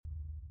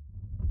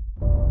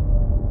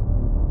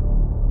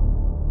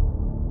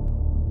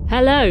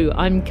Hello,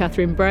 I'm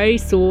Catherine Bray,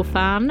 Saw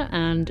fan,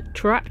 and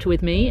trapped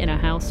with me in a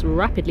house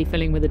rapidly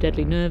filling with a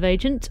deadly nerve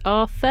agent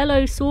are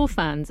fellow Saw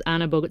fans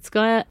Anna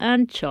Bogutskaya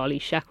and Charlie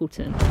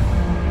Shackleton.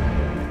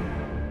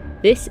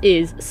 This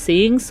is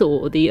Seeing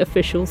Saw, the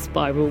official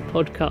Spiral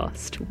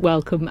podcast.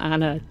 Welcome,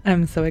 Anna.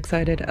 I'm so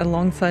excited.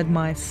 Alongside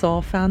my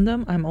Saw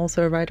fandom, I'm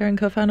also a writer and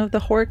co-founder of the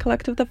horror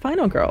collective The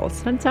Final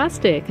Girls.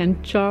 Fantastic.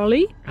 And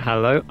Charlie?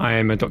 Hello, I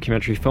am a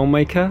documentary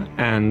filmmaker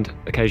and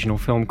occasional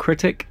film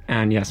critic.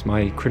 And yes,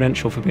 my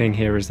credential for being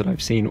here is that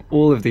I've seen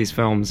all of these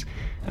films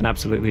an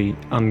absolutely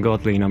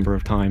ungodly number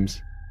of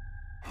times.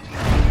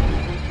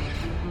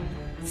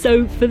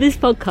 So for this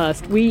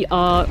podcast, we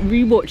are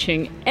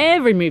rewatching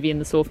every movie in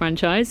the Saw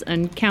franchise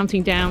and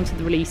counting down to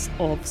the release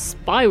of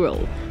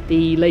Spiral,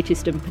 the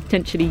latest and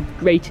potentially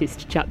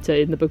greatest chapter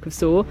in the Book of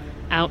Saw,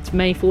 out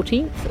May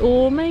 14th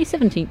or May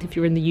 17th if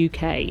you're in the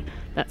UK.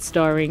 That's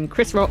starring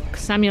Chris Rock,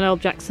 Samuel L.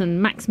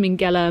 Jackson, Max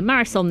Minghella,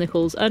 Marisol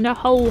Nichols, and a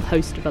whole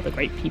host of other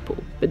great people.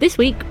 But this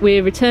week,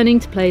 we're returning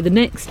to play the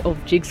next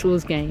of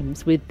Jigsaw's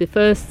games with the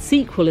first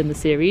sequel in the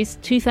series,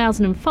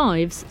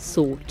 2005's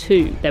Saw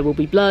 2. There will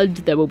be blood,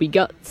 there will be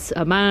guts,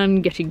 a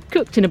man getting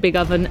cooked in a big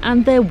oven,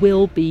 and there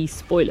will be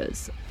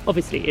spoilers.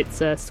 Obviously,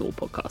 it's a Saw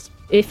podcast.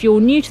 If you're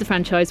new to the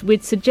franchise,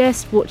 we'd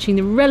suggest watching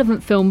the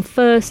relevant film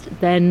first,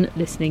 then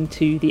listening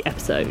to the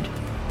episode.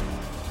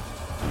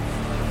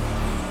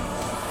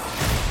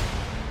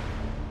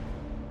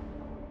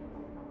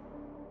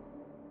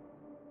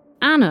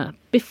 Anna,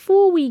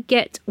 before we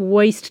get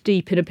waist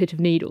deep in a pit of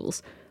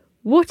needles,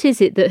 what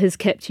is it that has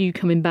kept you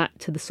coming back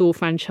to the Saw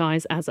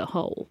franchise as a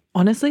whole?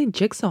 Honestly,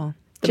 Jigsaw.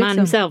 The man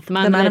himself, the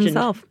man legend.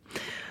 Himself.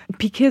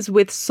 Because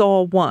with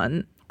Saw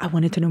 1, I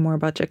wanted to know more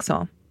about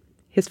Jigsaw.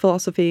 His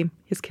philosophy,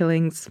 his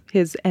killings,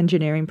 his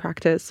engineering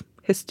practice,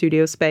 his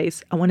studio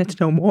space. I wanted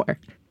to know more.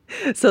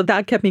 So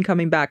that kept me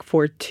coming back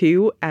for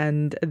 2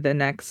 and the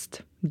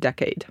next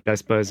decade. I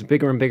suppose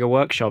bigger and bigger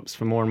workshops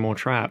for more and more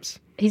traps.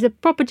 He's a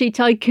property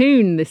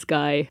tycoon, this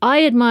guy. I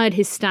admired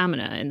his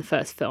stamina in the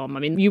first film.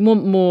 I mean, you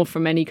want more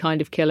from any kind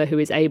of killer who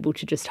is able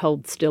to just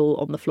hold still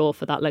on the floor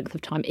for that length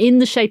of time in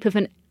the shape of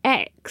an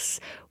X,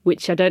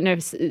 which I don't know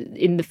if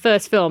in the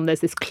first film there's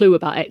this clue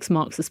about X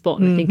marks the spot,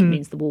 and I think it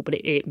means the wall, but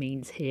it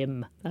means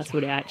him. That's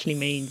what it actually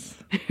means.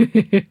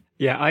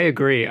 Yeah, I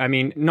agree. I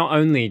mean, not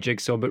only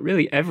Jigsaw, but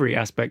really every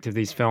aspect of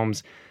these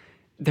films,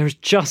 there's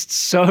just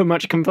so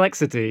much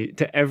complexity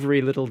to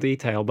every little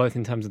detail, both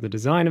in terms of the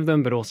design of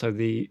them, but also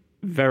the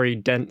very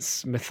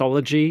dense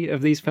mythology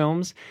of these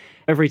films.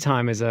 Every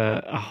time is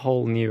a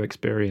whole new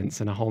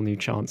experience and a whole new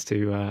chance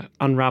to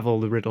unravel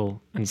the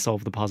riddle and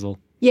solve the puzzle.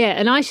 Yeah,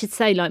 and I should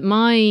say, like,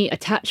 my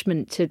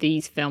attachment to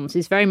these films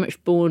is very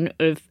much born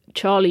of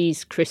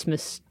Charlie's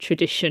Christmas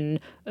tradition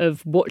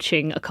of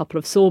watching a couple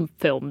of Saw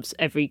films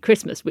every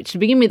Christmas, which to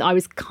begin with, I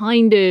was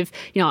kind of,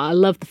 I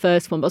loved the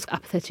first one, but I was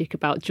apathetic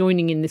about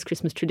joining in this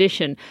Christmas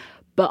tradition.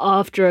 But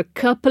after a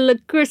couple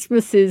of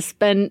Christmases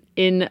spent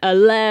in a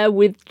lair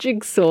with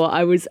Jigsaw,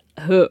 I was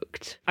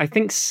hooked. I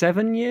think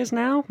 7 years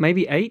now,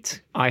 maybe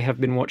 8. I have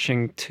been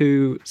watching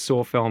 2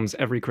 Saw films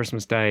every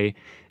Christmas day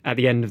at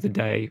the end of the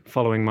day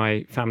following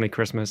my family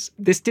Christmas.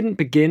 This didn't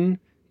begin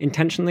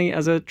intentionally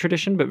as a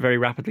tradition, but very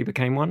rapidly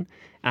became one.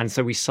 And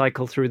so we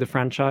cycle through the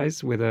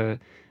franchise with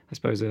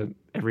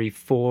every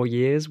 4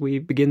 years we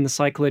begin the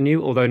cycle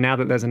anew. Although now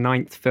that there's a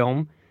 9th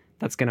film,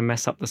 that's going to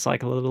mess up the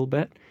cycle a little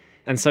bit.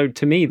 And so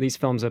to me, these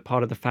films are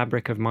part of the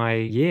fabric of my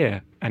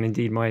year and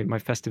indeed my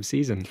festive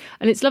season.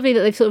 And it's lovely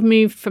that they've sort of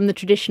moved from the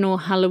traditional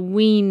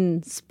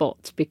Halloween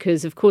spot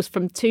because, of course,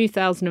 from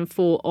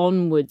 2004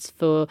 onwards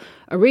for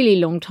a really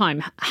long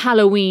time,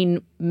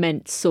 Halloween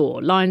meant Saw.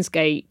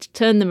 Lionsgate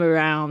turned them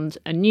around,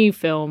 a new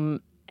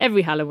film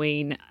every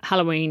Halloween,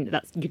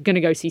 that's you're going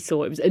to go see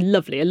Saw. It was a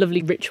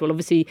lovely ritual.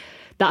 Obviously,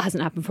 that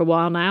hasn't happened for a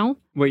while now.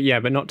 Well,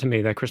 yeah, but not to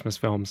me. They're Christmas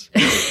films.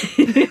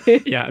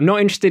 Yeah, I'm not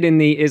interested in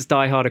the is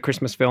Die Hard a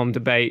Christmas film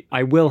debate.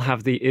 I will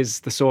have the is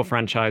the Saw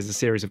franchise a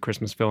series of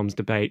Christmas films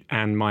debate,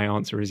 and my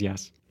answer is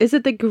yes. Is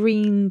it the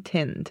green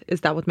tint?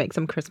 Is that what makes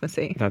them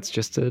Christmassy? That's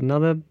just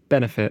another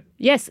benefit.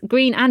 Yes,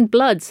 green and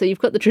blood. So you've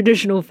got the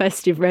traditional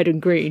festive red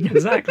and green.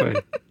 Exactly.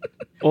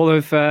 All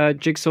of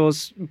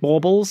Jigsaw's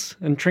baubles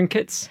and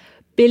trinkets.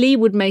 Billy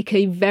would make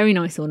a very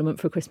nice ornament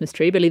for a Christmas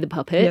tree, Billy the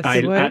Puppet. Yes,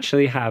 I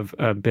actually have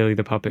a Billy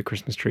the Puppet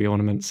Christmas tree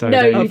ornament. So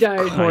no, you don't.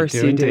 Of course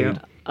you do.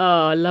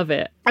 Oh, I love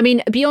it. I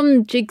mean,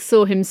 beyond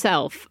Jigsaw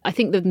himself, I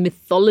think the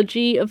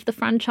mythology of the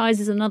franchise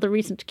is another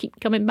reason to keep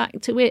coming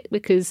back to it,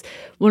 because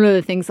one of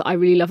the things that I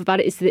really love about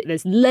it is that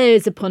there's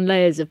layers upon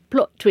layers of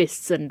plot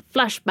twists and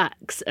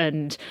flashbacks,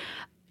 and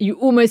you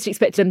almost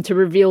expect them to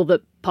reveal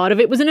that part of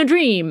it was in a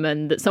dream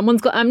and that someone's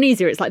got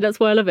amnesia. It's like, that's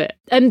why I love it.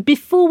 And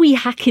before we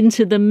hack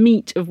into the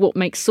meat of what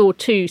makes Saw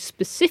 2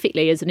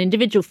 specifically as an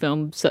individual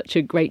film such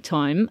a great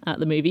time at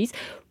the movies,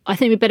 I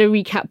think we better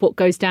recap what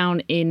goes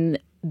down in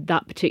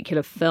that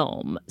particular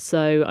film.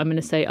 So I'm going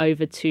to say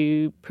over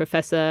to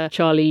Professor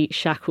Charlie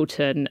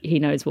Shackleton. He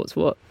knows what's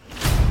what.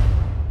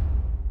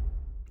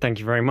 Thank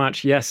you very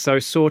much. Yes, so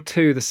Saw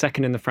 2, the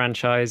second in the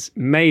franchise,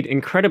 made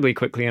incredibly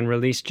quickly and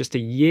released just a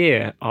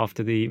year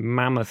after the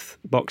mammoth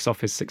box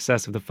office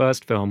success of the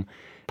first film.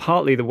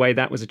 Partly the way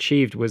that was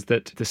achieved was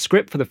that the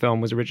script for the film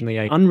was originally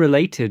an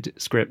unrelated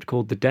script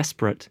called The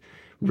Desperate,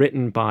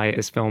 written by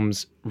this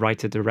film's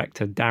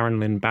writer-director Darren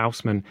Lynn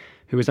Bousman,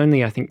 who was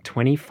only, I think,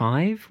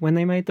 25 when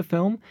they made the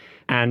film.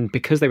 And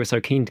because they were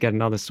so keen to get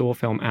another Saw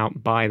film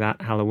out by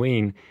that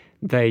Halloween,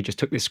 they just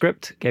took this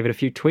script, gave it a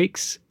few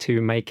tweaks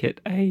to make it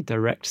a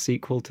direct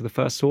sequel to the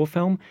first Saw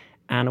film,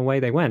 and away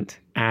they went.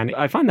 And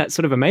I find that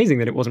sort of amazing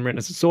that it wasn't written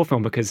as a Saw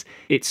film, because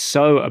it's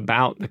so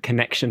about the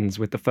connections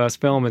with the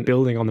first film and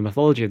building on the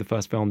mythology of the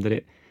first film that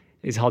it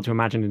is hard to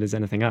imagine it as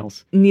anything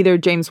else. Neither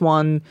James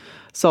Wan,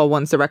 Saw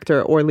 1's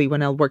director, or Leigh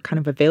Whannell were kind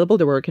of available.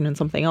 They were working on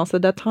something else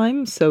at that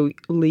time. So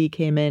Leigh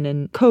came in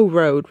and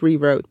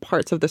rewrote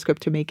parts of the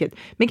script to make it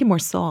more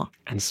Saw.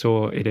 And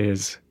Saw it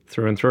is,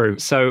 through and through.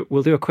 So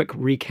we'll do a quick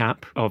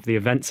recap of the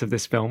events of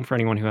this film for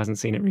anyone who hasn't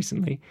seen it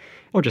recently,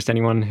 or just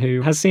anyone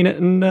who has seen it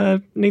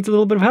and needs a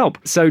little bit of help.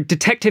 So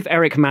Detective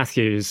Eric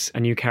Matthews,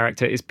 a new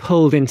character, is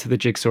pulled into the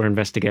Jigsaw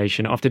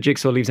investigation after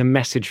Jigsaw leaves a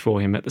message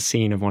for him at the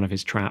scene of one of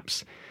his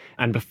traps.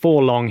 And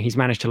before long, he's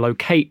managed to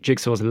locate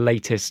Jigsaw's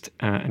latest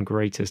and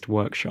greatest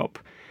workshop.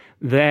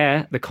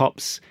 There, the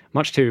cops,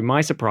 much to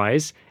my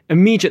surprise,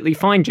 immediately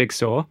find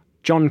Jigsaw,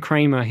 John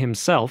Kramer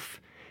himself,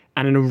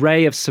 and an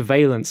array of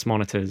surveillance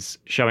monitors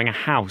showing a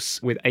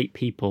house with 8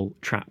 people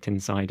trapped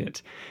inside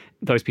it.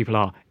 Those people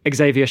are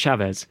Xavier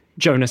Chavez,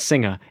 Jonas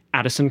Singer,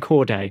 Addison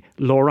Corday,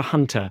 Laura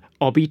Hunter,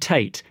 Obie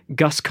Tate,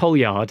 Gus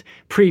Colliard,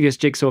 previous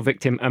Jigsaw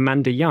victim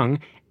Amanda Young,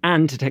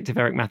 and Detective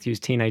Eric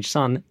Matthews' teenage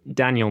son,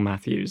 Daniel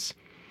Matthews.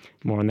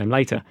 More on them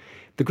later.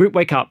 The group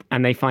wake up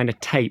and they find a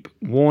tape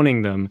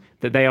warning them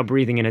that they are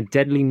breathing in a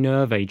deadly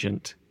nerve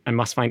agent and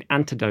must find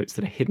antidotes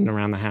that are hidden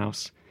around the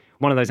house.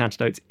 One of those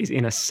antidotes is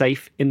in a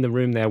safe in the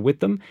room there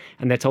with them,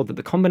 and they're told that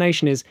the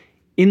combination is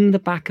in the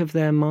back of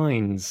their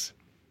minds.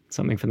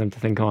 Something for them to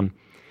think on.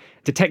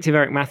 Detective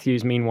Eric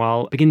Matthews,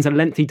 meanwhile, begins a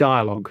lengthy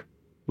dialogue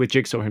with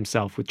Jigsaw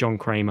himself, with John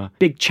Kramer.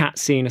 Big chat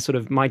scene, a sort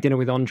of My Dinner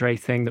with Andre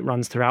thing that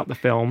runs throughout the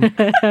film.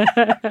 Dinner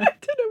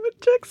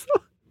with Jigsaw.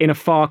 In a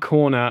far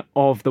corner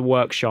of the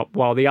workshop,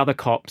 while the other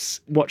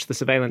cops watch the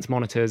surveillance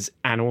monitors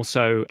and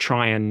also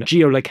try and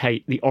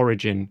geolocate the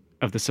origin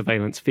of the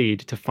surveillance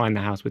feed to find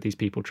the house with these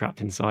people trapped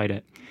inside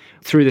it.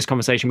 Through this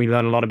conversation, we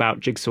learn a lot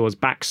about Jigsaw's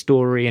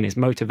backstory and his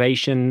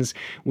motivations.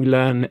 We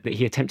learn that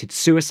he attempted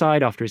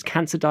suicide after his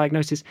cancer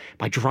diagnosis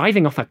by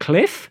driving off a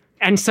cliff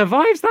and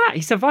survives that.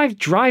 He survived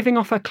driving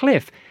off a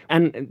cliff.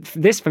 And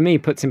this, for me,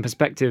 puts in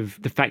perspective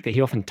the fact that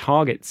he often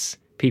targets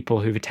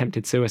people who've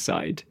attempted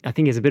suicide. I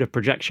think there's a bit of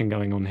projection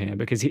going on here,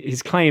 because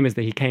his claim is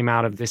that he came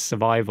out of this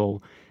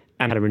survival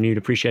and had a renewed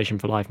appreciation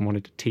for life and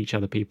wanted to teach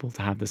other people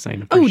to have the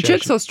same appreciation. Oh,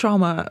 Jigsaw's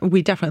trauma,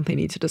 we definitely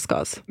need to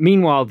discuss.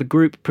 Meanwhile, the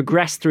group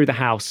progress through the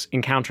house,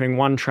 encountering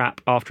one trap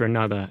after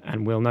another,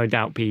 and we'll no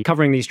doubt be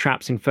covering these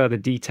traps in further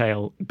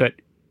detail, but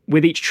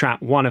with each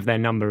trap, one of their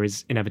number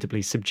is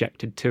inevitably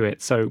subjected to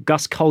it. So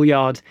Gus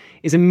Colliard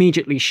is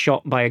immediately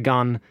shot by a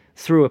gun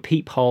through a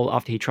peephole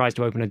after he tries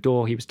to open a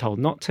door he was told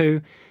not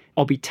to.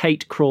 Obie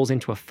Tate crawls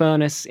into a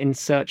furnace in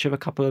search of a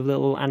couple of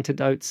little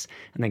antidotes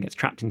and then gets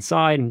trapped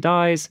inside and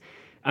dies.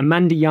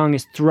 Amanda Young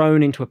is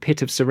thrown into a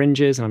pit of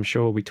syringes, and I'm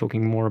sure we'll be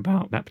talking more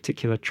about that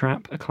particular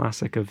trap, a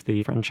classic of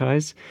the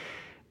franchise.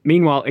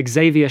 Meanwhile,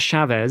 Xavier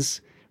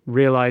Chavez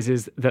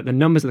realizes that the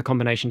numbers of the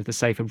combination of the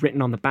safe are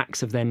written on the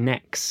backs of their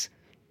necks.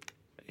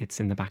 It's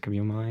in the back of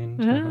your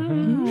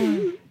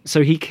mind.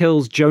 So he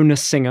kills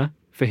Jonas Singer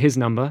for his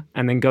number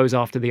and then goes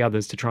after the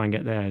others to try and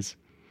get theirs.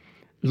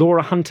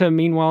 Laura Hunter,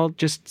 meanwhile,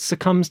 just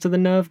succumbs to the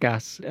nerve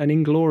gas. An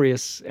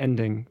inglorious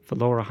ending for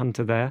Laura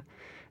Hunter there.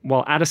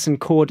 While Addison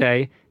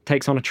Corday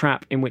takes on a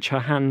trap in which her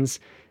hands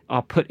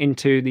are put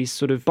into these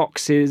sort of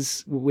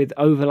boxes with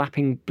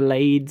overlapping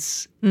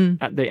blades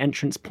at the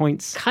entrance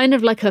points. Kind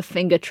of like a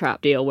finger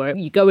trap deal where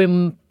you go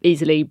in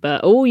easily,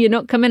 but you're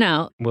not coming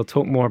out. We'll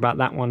talk more about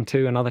that one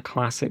too, another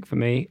classic for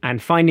me.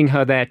 And finding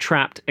her there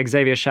trapped,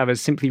 Xavier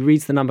Chavez simply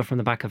reads the number from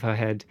the back of her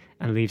head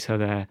and leaves her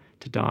there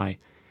to die.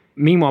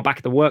 Meanwhile, back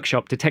at the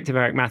workshop, Detective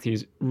Eric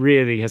Matthews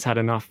really has had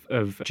enough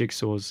of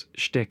Jigsaw's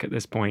shtick at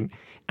this point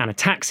and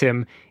attacks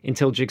him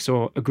until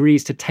Jigsaw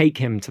agrees to take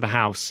him to the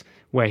house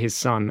where his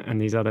son and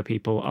these other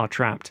people are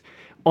trapped,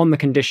 on the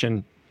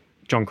condition,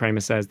 John Kramer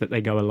says, that they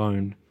go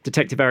alone.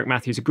 Detective Eric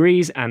Matthews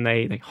agrees, and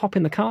they hop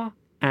in the car,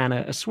 and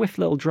a swift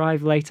little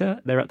drive later,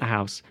 they're at the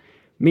house.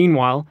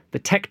 Meanwhile, the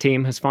tech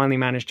team has finally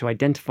managed to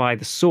identify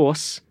the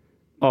source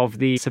of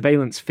the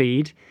surveillance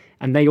feed,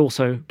 and they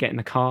also get in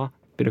the car.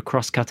 Bit of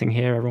cross-cutting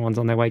here, everyone's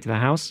on their way to the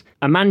house.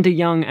 Amanda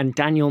Young and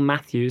Daniel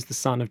Matthews, the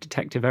son of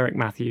Detective Eric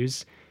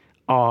Matthews,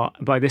 are,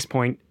 by this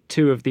point,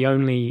 two of the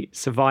only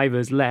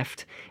survivors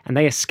left, and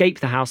they escape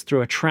the house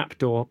through a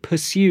trapdoor,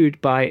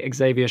 pursued by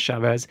Xavier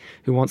Chavez,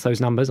 who wants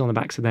those numbers on the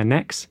backs of their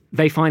necks.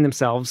 They find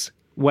themselves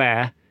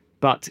where?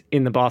 But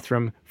in the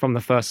bathroom from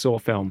the first Saw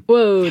film.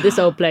 Whoa, this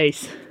old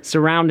place.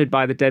 Surrounded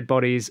by the dead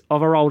bodies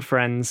of our old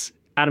friends,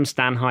 Adam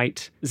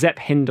Stanheidt, Zepp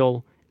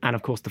Hindle, and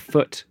of course the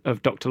foot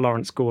of Dr.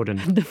 Lawrence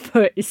Gordon. The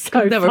foot is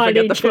so never funny,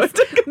 forget the just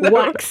foot.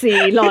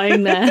 waxy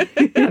lying there.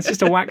 It's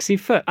just a waxy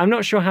foot. I'm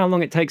not sure how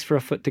long it takes for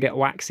a foot to get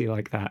waxy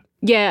like that.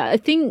 Yeah, I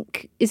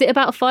think, is it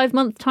about a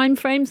 5-month time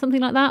frame,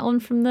 something like that, on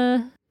from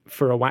the...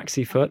 For a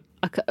waxy foot?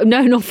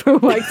 No, not for a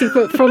waxy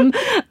foot, from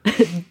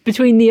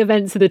between the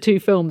events of the two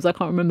films. I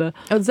can't remember.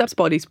 Oh, Zep's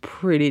body's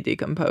pretty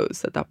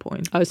decomposed at that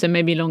point. Oh, so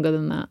maybe longer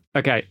than that.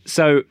 Okay,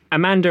 so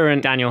Amanda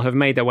and Daniel have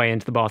made their way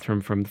into the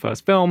bathroom from the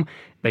first film.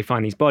 They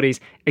find these bodies.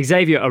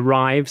 Xavier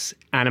arrives,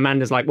 and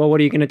Amanda's like, well, what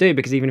are you going to do?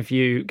 Because even if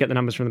you get the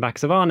numbers from the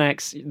backs of our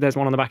necks, there's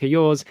one on the back of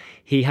yours.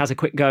 He has a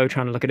quick go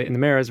trying to look at it in the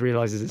mirrors,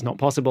 realizes it's not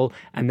possible,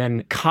 and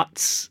then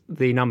cuts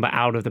the number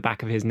out of the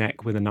back of his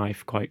neck with a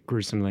knife quite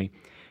gruesomely.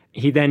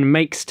 He then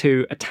makes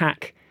to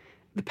attack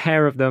the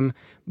pair of them,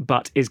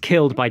 but is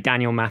killed by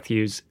Daniel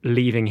Matthews,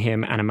 leaving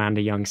him and Amanda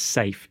Young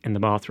safe in the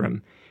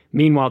bathroom.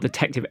 Meanwhile,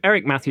 Detective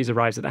Eric Matthews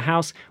arrives at the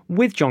house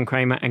with John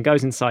Kramer and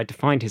goes inside to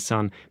find his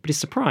son, but is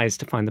surprised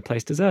to find the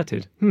place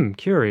deserted.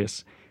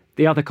 Curious.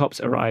 The other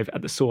cops arrive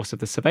at the source of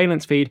the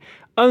surveillance feed,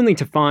 only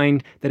to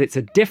find that it's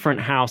a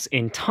different house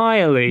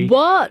entirely.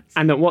 What?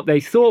 And that what they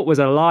thought was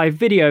a live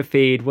video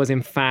feed was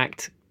in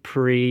fact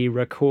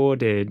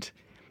pre-recorded.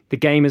 The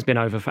game has been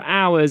over for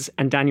hours,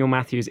 and Daniel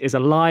Matthews is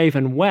alive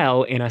and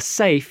well in a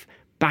safe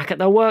back at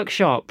the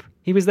workshop.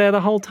 He was there the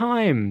whole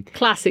time.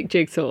 Classic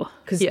Jigsaw.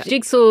 Because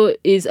Jigsaw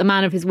is a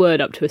man of his word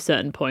up to a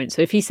certain point.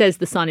 So if he says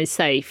the son is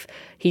safe,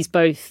 he's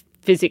both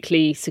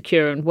physically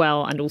secure and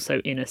well and also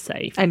in a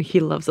safe. And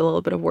he loves a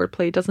little bit of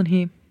wordplay, doesn't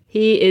he?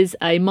 He is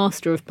a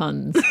master of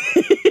puns.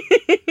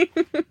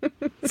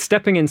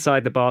 Stepping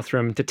inside the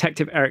bathroom,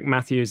 Detective Eric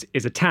Matthews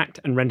is attacked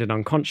and rendered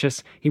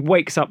unconscious. He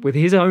wakes up with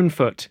his own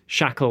foot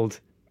shackled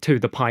to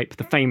the pipe,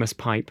 the famous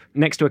pipe,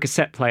 next to a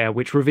cassette player,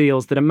 which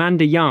reveals that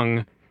Amanda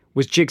Young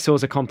was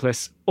Jigsaw's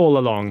accomplice all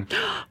along.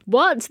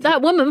 What?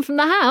 That woman from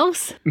the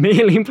house?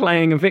 Merely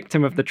playing a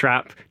victim of the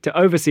trap to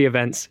oversee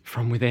events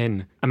from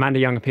within. Amanda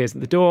Young appears at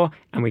the door,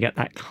 and we get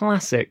that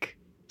classic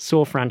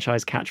Saw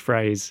franchise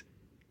catchphrase,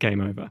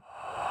 game over.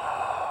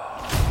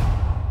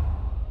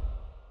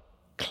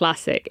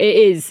 Classic. It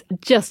is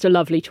just a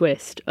lovely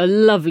twist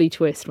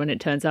when it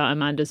turns out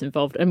Amanda's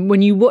involved. And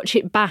when you watch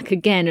it back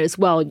again as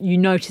well, you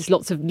notice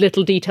lots of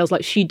little details,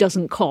 like she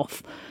doesn't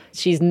cough.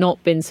 She's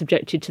not been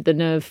subjected to the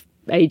nerve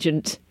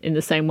agent in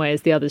the same way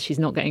as the others. She's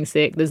not getting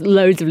sick. There's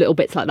loads of little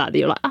bits like that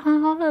you're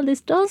like, this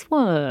does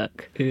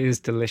work. It is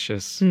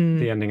delicious,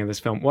 the ending of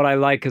this film. What I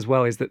like as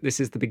well is that this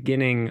is the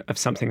beginning of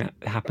something that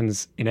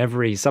happens in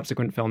every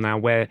subsequent film now,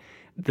 where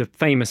the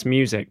famous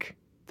music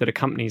that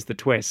accompanies the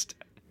twist...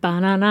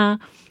 Banana,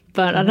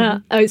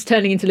 banana. Oh, it's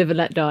turning into Live and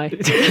Let Die.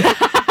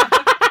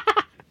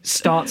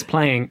 starts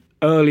playing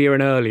earlier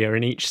and earlier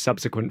in each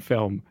subsequent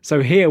film.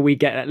 So here we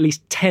get at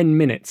least 10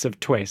 minutes of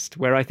twist,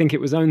 where I think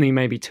it was only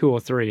maybe 2 or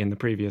 3 in the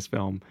previous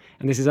film.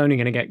 And this is only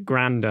going to get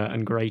grander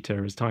and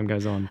greater as time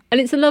goes on. And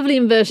it's a lovely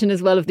inversion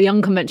as well of the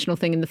unconventional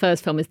thing in the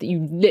first film, is that you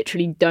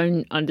literally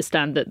don't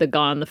understand that the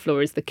guy on the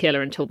floor is the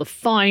killer until the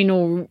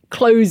final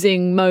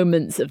closing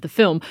moments of the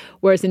film.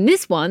 Whereas in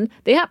this one,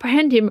 they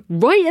apprehend him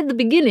right at the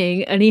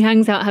beginning and he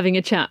hangs out having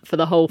a chat for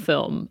the whole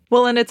film.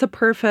 Well, and it's a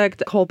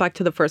perfect callback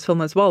to the first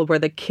film as well, where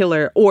the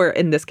killer, or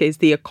in this case,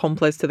 the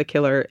accomplice to the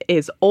killer,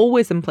 is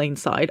always in plain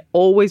sight,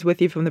 always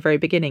with you from the very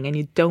beginning, and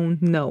you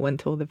don't know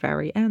until the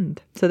very end.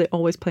 So they're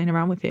always playing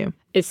around with you.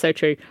 It's so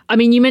true. I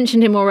mean, you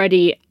mentioned him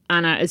already,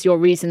 Anna, as your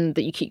reason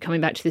that you keep coming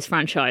back to this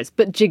franchise.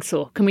 But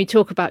Jigsaw, can we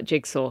talk about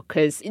Jigsaw?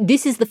 Because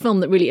this is the film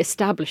that really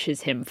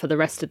establishes him for the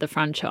rest of the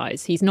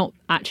franchise. He's not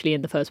actually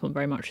in the first one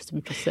very much, as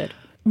we just said.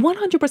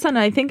 100%.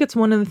 I think it's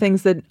one of the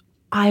things that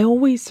I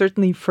always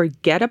certainly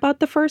forget about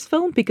the first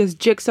film, because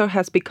Jigsaw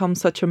has become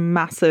such a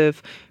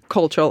massive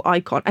cultural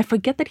icon. I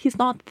forget that he's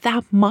not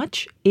that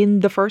much in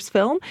the first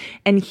film.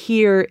 And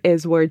here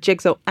is where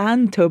Jigsaw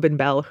and Tobin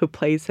Bell, who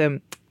plays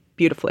him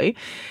beautifully,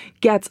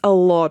 gets a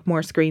lot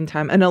more screen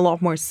time and a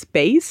lot more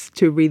space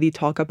to really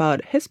talk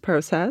about his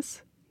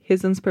process,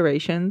 his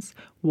inspirations,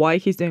 why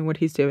he's doing what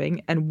he's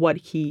doing, and what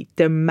he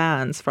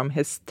demands from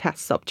his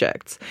test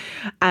subjects.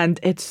 And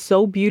it's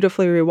so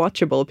beautifully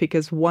rewatchable,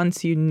 because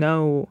once you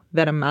know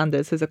that Amanda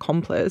is his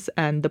accomplice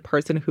and the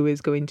person who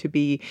is going to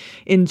be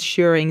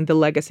ensuring the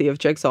legacy of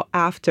Jigsaw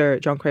after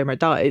John Kramer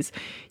dies,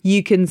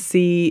 you can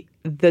see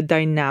the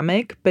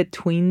dynamic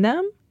between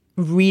them,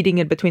 reading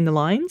it between the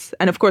lines.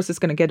 And of course, it's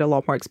going to get a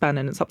lot more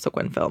expanded in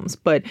subsequent films.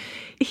 But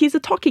he's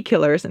a talkie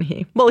killer, isn't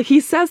he? Well, he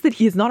says that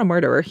he's not a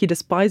murderer. He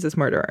despises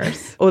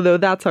murderers. Although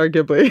that's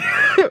arguably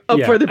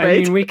up for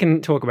debate. I mean, we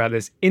can talk about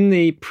this. In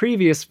the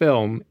previous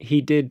film, he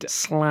did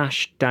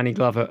slash Danny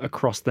Glover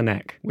across the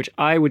neck, which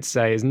I would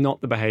say is not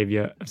the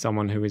behaviour of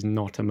someone who is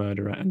not a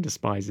murderer and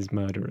despises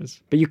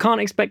murderers. But you can't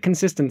expect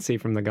consistency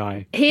from the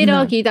guy. He'd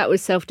argue that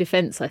was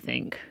self-defence, I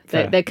think.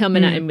 They're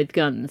coming at him with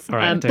guns.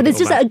 Right, but there's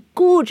just a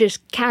gorgeous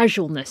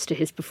casualness to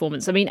his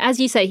performance. I mean,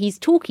 as you say, he's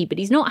talky, but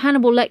he's not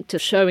Hannibal Lecter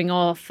showing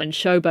off and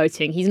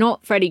showboating. He's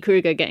not Freddy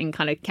Krueger getting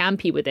kind of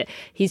campy with it.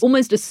 He's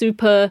almost a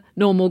super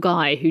normal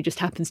guy who just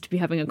happens to be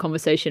having a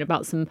conversation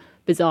about some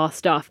bizarre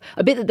stuff.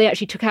 A bit that they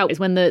actually took out is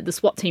when the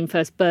SWAT team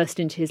first burst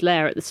into his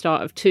lair at the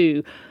start of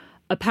 2.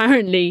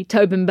 Apparently,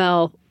 Tobin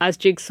Bell, as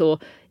Jigsaw,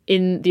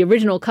 in the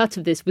original cut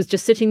of this, was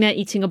just sitting there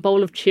eating a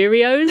bowl of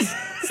Cheerios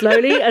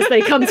slowly as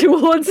they come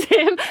towards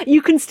him.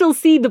 You can still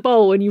see the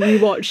bowl when you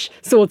rewatch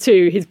Saw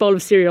 2. His bowl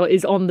of cereal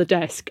is on the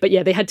desk. But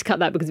yeah, they had to cut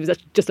that because it was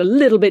just a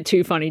little bit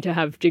too funny to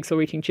have Jigsaw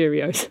eating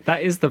Cheerios.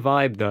 That is the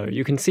vibe, though.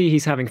 You can see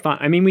he's having fun.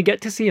 I mean, we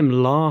get to see him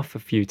laugh a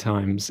few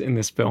times in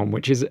this film,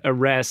 which is a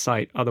rare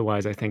sight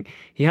otherwise, I think.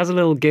 He has a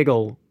little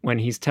giggle when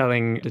he's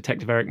telling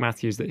Detective Eric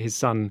Matthews that his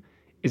son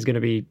is going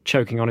to be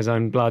choking on his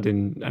own blood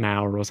in an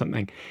hour or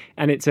something.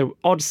 And it's an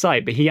odd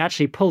sight, but he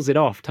actually pulls it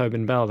off,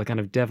 Tobin Bell, the kind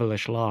of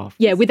devilish laugh.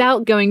 Yeah,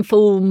 without going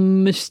full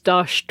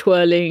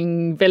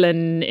moustache-twirling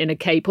villain in a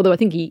cape, although I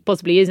think he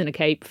possibly is in a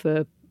cape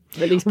for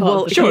at least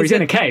part of the sure, he's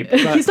in a cape.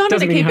 He's not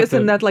in a cape, it's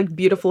in that like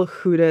beautiful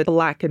hooded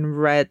black and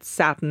red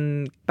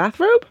satin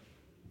bathrobe.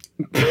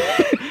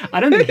 I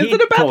don't think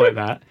he'd call it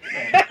that.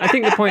 I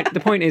think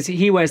the point is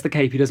he wears the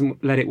cape, he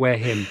doesn't let it wear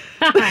him.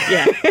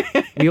 Yeah.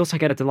 We also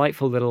get a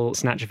delightful little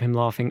snatch of him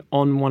laughing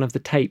on one of the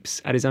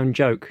tapes at his own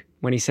joke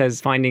when he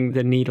says finding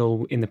the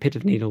needle in the pit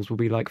of needles will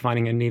be like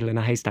finding a needle in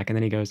a haystack, and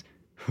then he goes,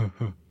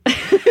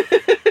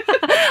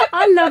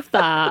 I love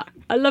that.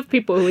 I love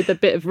people with a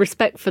bit of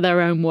respect for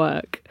their own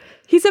work.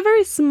 He's a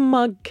very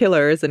smug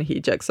killer, isn't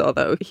he, Jigsaw,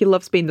 though? He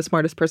loves being the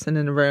smartest person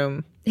in the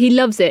room. He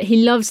loves it.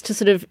 He loves to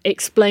sort of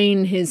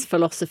explain his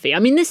philosophy. I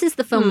mean, this is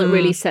the film that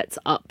really sets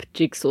up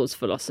Jigsaw's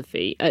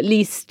philosophy, at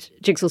least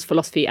Jigsaw's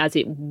philosophy as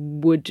it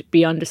would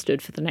be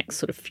understood for the next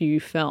sort of few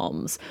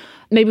films.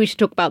 Maybe we should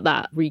talk about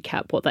that,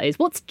 recap what that is.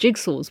 What's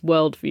Jigsaw's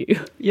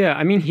worldview? Yeah,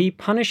 I mean, he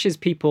punishes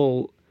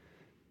people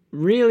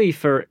really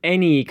for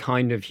any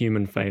kind of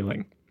human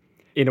failing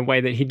in a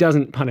way that he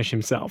doesn't punish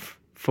himself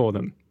for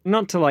them.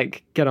 Not to,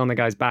 like, get on the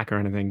guy's back or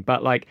anything,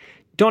 but, like,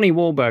 Donnie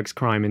Wahlberg's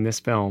crime in this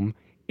film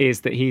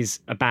is that he's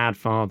a bad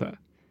father.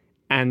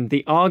 And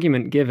the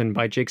argument given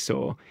by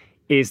Jigsaw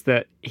is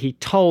that he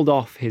told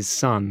off his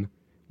son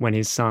when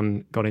his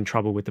son got in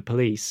trouble with the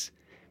police.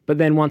 But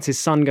then once his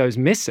son goes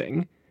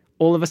missing,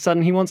 all of a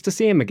sudden he wants to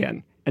see him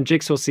again. And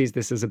Jigsaw sees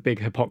this as a big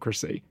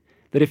hypocrisy.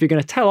 That if you're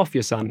going to tell off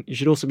your son, you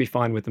should also be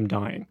fine with them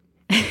dying.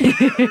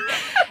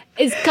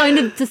 It's kind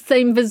of the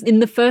same as in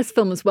the first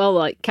film as well.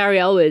 Like, Cary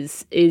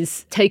Elwes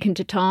is taken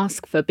to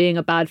task for being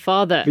a bad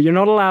father. But you're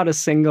not allowed a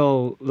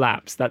single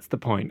lapse. That's the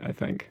point, I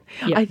think.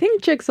 Yeah. I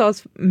think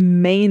Jigsaw's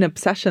main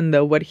obsession,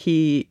 though, what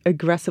he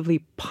aggressively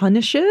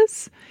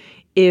punishes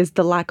is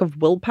the lack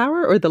of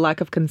willpower or the lack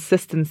of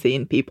consistency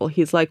in people.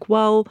 He's like,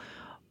 well,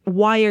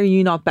 why are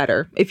you not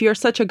better? If you're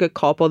such a good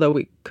cop, although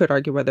we could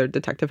argue whether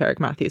Detective Eric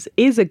Matthews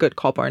is a good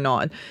cop or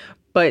not,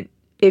 but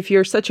if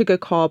you're such a good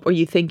cop or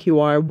you think you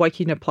are, why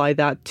can you apply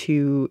that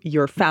to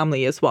your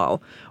family as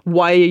well?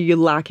 Why are you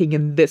lacking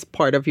in this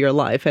part of your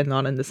life and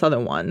not in this other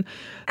one?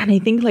 And I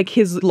think like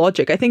his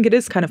logic, I think it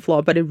is kind of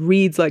flawed, but it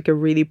reads like a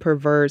really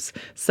perverse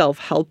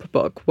self-help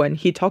book when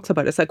he talks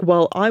about it. It's like,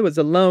 well, I was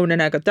alone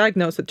and I got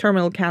diagnosed with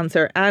terminal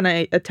cancer and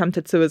I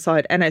attempted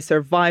suicide and I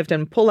survived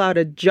and pulled out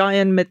a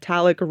giant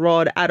metallic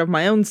rod out of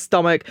my own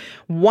stomach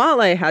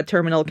while I had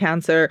terminal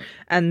cancer.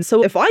 And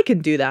so if I can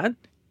do that,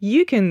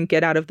 you can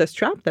get out of this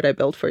trap that I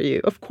built for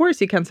you. Of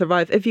course you can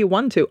survive if you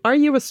want to. Are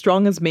you as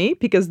strong as me?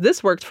 Because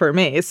this worked for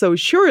me, so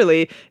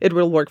surely it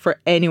will work for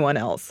anyone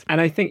else.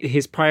 And I think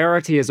his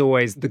priority is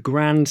always the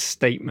grand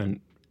statement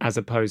as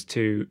opposed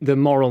to the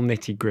moral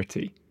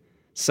nitty-gritty.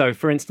 So,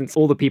 for instance,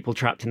 all the people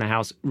trapped in the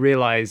house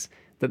realize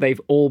that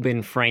they've all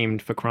been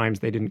framed for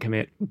crimes they didn't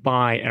commit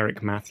by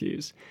Eric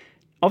Matthews.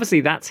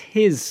 Obviously, that's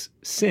his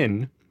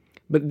sin,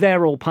 but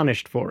they're all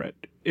punished for it.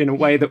 In a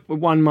way that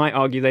one might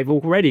argue they've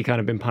already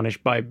kind of been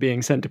punished by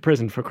being sent to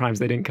prison for crimes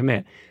they didn't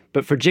commit.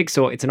 But for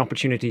Jigsaw, it's an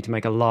opportunity to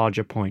make a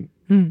larger point.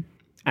 And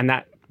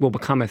that will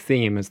become a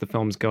theme as the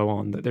films go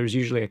on, that there's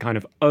usually a kind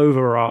of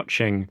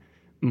overarching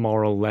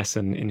moral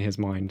lesson in his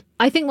mind.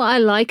 I think what I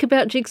like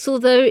about Jigsaw,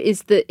 though,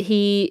 is that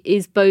he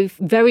is both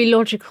very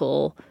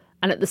logical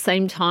and at the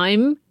same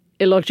time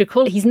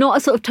illogical. He's not a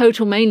sort of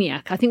total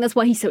maniac. I think that's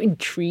why he's so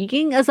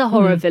intriguing as a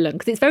horror villain,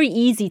 because it's very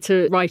easy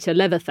to write a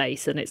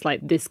Leatherface and it's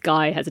like, this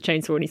guy has a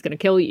chainsaw and he's going to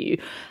kill you.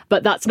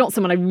 But that's not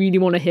someone I really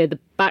want to hear the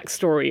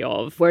backstory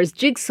of. Whereas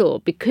Jigsaw,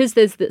 because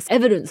there's this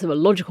evidence of a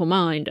logical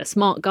mind, a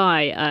smart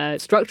guy, a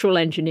structural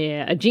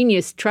engineer, a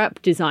genius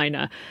trap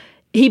designer,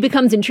 he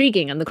becomes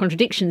intriguing and the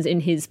contradictions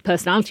in his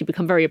personality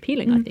become very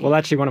appealing, I think. Well,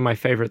 actually, one of my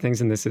favourite things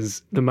in this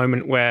is the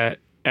moment where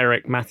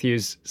Eric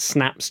Matthews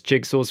snaps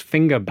Jigsaw's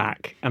finger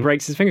back and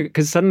breaks his finger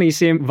because suddenly you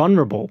see him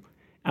vulnerable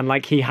and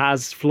like he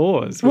has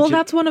flaws. Well,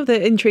 that's one of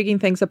the intriguing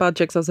things about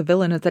Jigsaw as a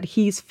villain is that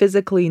he's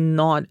physically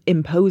not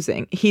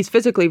imposing. He's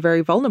physically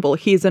very vulnerable.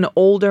 He's an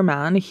older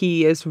man.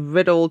 He is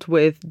riddled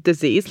with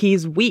disease.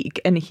 He's weak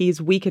and he's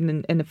weak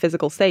in a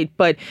physical state,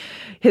 but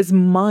his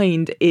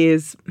mind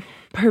is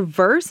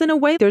perverse in a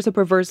way. There's a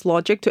perverse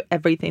logic to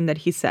everything that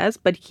he says,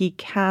 but he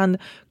can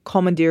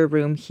commandeer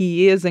room.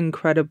 He is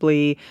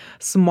incredibly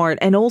smart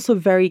and also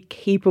very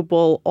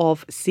capable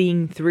of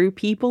seeing through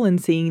people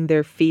and seeing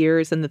their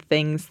fears and the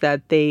things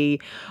that they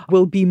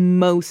will be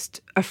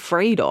most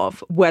afraid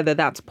of, whether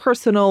that's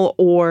personal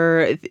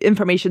or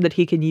information that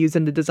he can use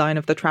in the design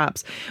of the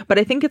traps. But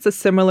I think it's a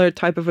similar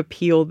type of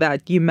appeal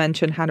that you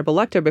mentioned Hannibal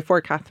Lecter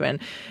before, Catherine,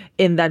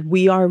 in that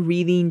we are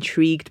really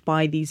intrigued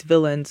by these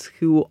villains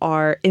who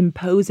are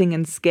imposing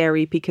and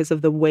scary because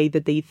of the way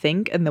that they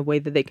think and the way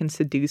that they can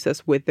seduce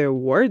us with their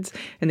words.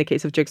 In the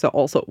case of Jigsaw,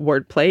 also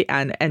wordplay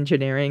and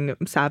engineering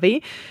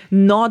savvy,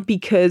 not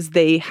because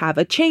they have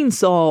a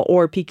chainsaw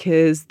or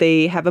because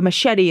they have a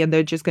machete and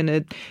they're just going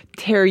to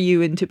tear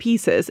you into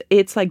pieces.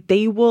 It's like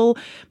they will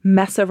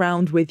mess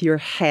around with your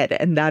head,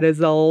 and that is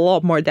a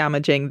lot more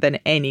damaging than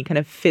any kind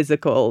of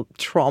physical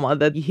trauma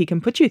that he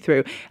can put you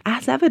through,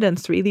 as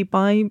evidenced really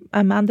by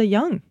Amanda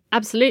Young.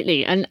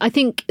 Absolutely. And I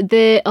think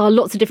there are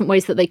lots of different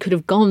ways that they could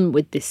have gone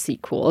with this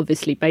sequel,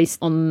 obviously based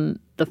on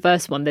the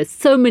first one. There's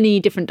so many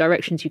different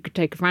directions you could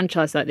take a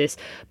franchise like this.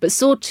 But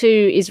Saw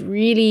 2 is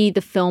really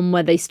the film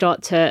where they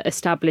start to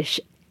establish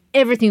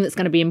everything that's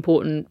going to be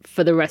important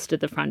for the rest of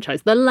the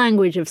franchise. The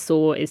language of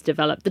Saw is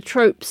developed. The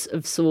tropes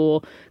of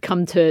Saw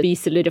come to be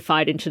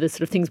solidified into the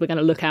sort of things we're going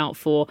to look out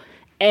for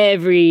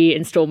every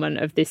installment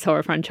of this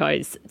horror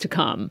franchise to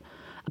come.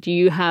 Do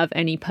you have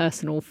any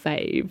personal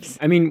faves?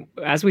 I mean,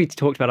 as we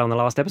talked about on the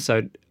last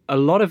episode, a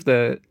lot of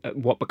the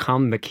what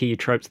become the key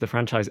tropes of the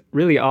franchise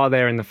really are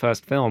there in the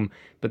first film,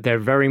 but they're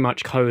very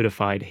much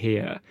codified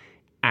here.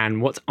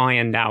 And what's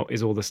ironed out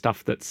is all the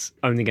stuff that's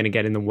only going to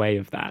get in the way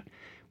of that.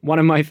 One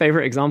of my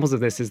favorite examples of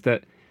this is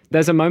that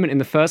there's a moment in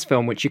the first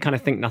film, which you kind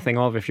of think nothing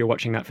of if you're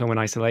watching that film in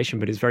isolation,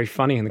 but is very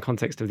funny in the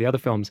context of the other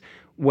films,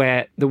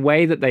 where the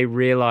way that they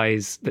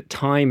realize that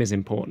time is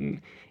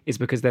important is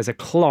because there's a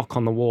clock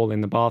on the wall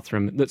in the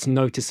bathroom that's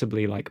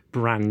noticeably like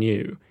brand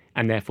new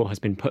and therefore has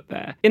been put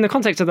there. In the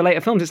context of the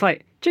later films, it's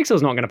like,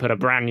 Jigsaw's not going to put a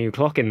brand new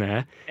clock in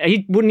there.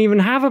 He wouldn't even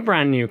have a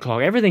brand new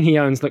clock. Everything he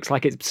owns looks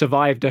like it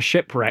survived a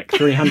shipwreck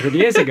 300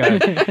 years ago.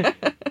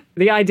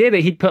 The idea that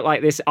he'd put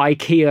like this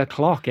IKEA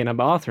clock in a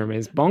bathroom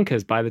is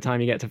bonkers by the time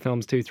you get to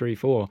films 2, 3,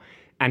 4.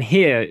 And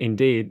here,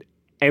 indeed,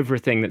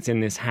 everything that's in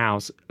this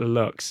house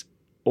looks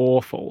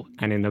awful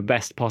and in the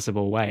best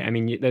possible way. I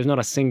mean, there's not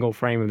a single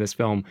frame of this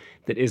film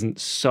that isn't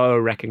so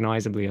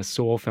recognizably a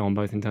Saw film,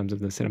 both in terms of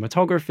the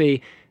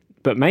cinematography,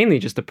 but mainly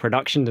just the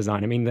production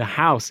design. I mean, the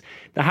house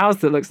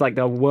that looks like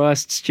the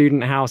worst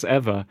student house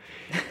ever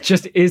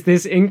just is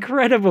this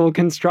incredible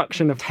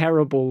construction of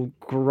terrible,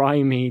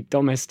 grimy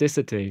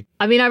domesticity.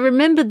 I mean, I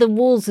remember the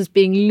walls as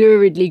being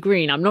luridly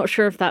green. I'm not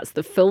sure if that's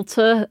the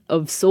filter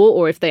of Saw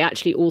or if they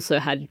actually also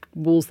had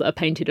walls that are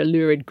painted a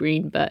lurid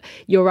green, but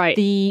you're right.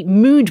 The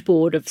mood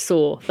board of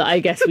Saw, that I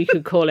guess we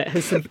could call it,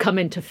 has sort of come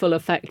into full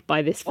effect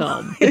by this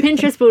film. The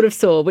Pinterest board of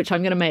Saw, which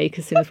I'm going to make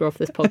as soon as we're off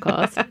this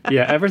podcast.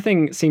 Yeah,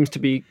 everything seems to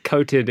be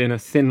coated in a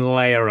thin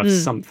layer of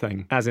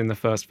something, as in the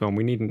first film.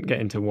 We needn't get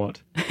into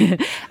what.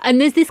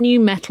 And there's this new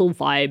metal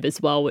vibe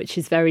as well, which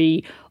is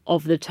very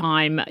of the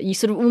time. You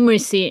sort of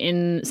almost see it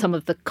in some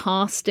of the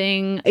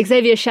casting.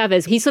 Xavier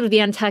Chavez, he's sort of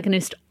the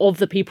antagonist of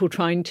the people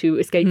trying to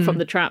escape from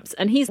the traps.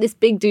 And he's this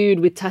big dude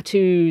with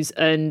tattoos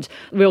and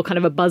real kind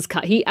of a buzz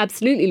cut. He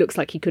absolutely looks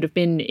like he could have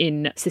been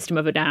in System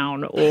of a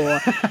Down or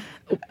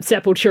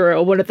Sepultura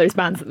or one of those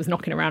bands that was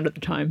knocking around at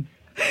the time.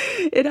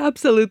 It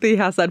absolutely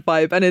has that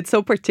vibe, and it's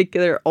so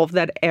particular of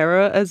that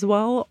era as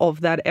well, of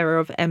that era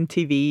of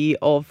MTV,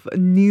 of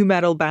new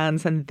metal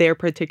bands and their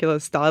particular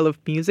style of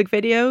music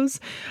videos.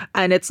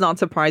 And it's not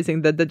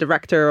surprising that the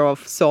director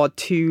of Saw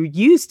 2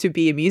 used to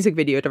be a music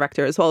video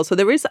director as well. So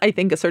there is, I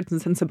think, a certain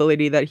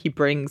sensibility that he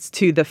brings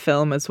to the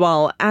film as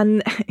well.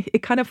 And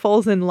it kind of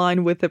falls in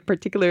line with the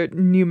particular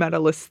new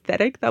metal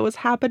aesthetic that was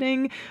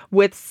happening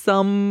with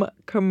some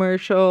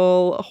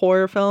commercial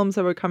horror films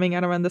that were coming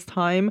out around this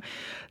time.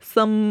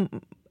 Some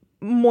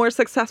more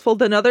successful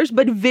than others,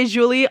 but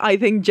visually, I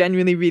think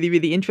genuinely really,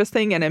 really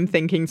interesting. And I'm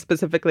thinking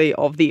specifically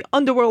of the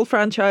Underworld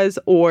franchise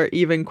or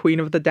even Queen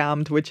of the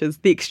Damned, which is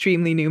the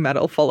extremely new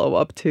metal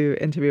follow-up to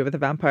Interview with a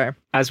Vampire.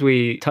 As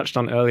we touched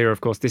on earlier,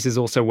 of course, this is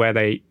also where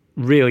they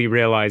really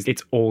realized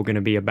it's all going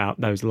to be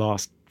about those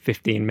last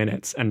 15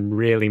 minutes and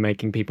really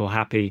making people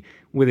happy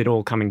with it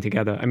all coming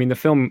together. I mean, the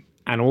film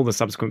and all the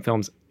subsequent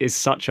films is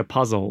such a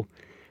puzzle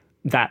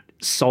that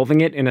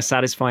solving it in a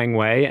satisfying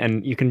way,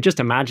 and you can just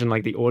imagine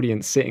like the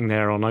audience sitting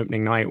there on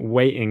opening night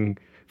waiting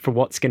for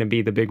what's going to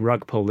be the big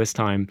rug pull this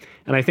time.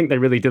 And I think they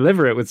really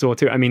deliver it with Saw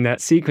 2. I mean, that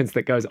sequence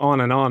that goes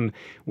on and on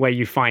where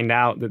you find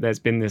out that there's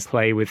been this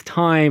play with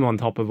time on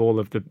top of all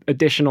of the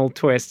additional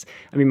twists.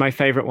 I mean, my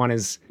favorite one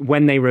is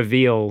when they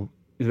reveal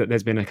that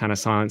there's been a kind of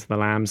Silence of the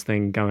Lambs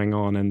thing going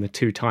on and the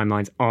two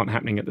timelines aren't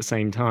happening at the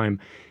same time.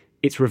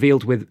 it's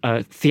revealed with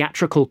a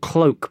theatrical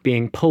cloak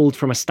being pulled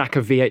from a stack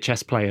of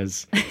VHS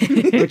players,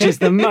 which is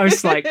the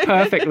most like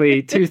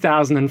perfectly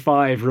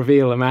 2005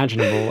 reveal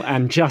imaginable,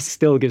 and just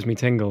still gives me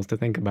tingles to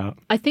think about.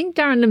 I think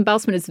Darren Lynn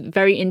Bousman is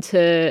very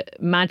into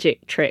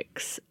magic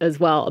tricks as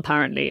well,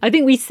 apparently. I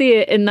think we see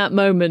it in that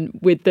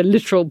moment with the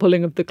literal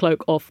pulling of the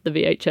cloak off the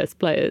VHS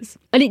players.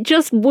 And it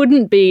just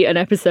wouldn't be an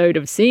episode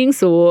of Seeing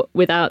Saw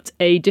without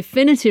a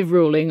definitive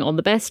ruling on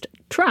the best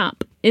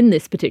trap in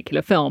this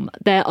particular film.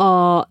 There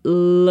are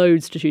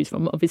loads to choose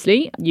from,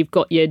 obviously. You've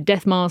got your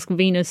death mask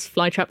Venus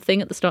flytrap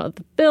thing at the start of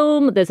the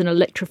film. There's an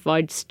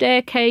electrified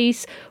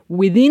staircase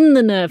within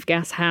the nerve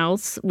gas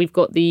house. We've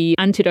got the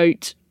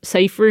antidote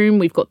safe room.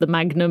 We've got the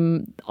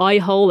Magnum eye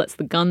hole. That's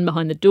the gun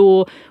behind the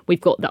door. We've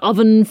got the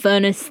oven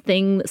furnace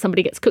thing that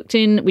somebody gets cooked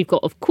in. We've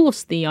got, of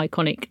course, the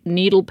iconic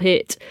needle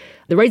pit,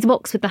 the razor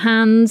box with the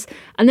hands.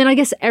 And then I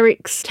guess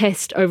Eric's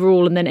test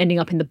overall and then ending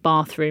up in the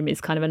bathroom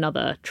is kind of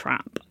another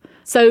trap.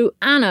 So,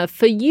 Anna,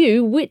 for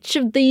you, which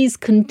of these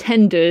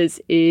contenders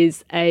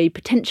is a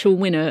potential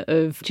winner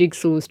of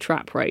Jigsaw's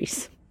trap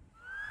race?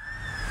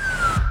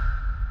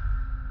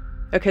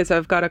 Okay, so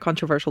I've got a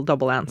controversial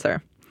double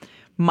answer.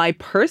 My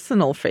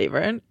personal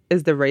favorite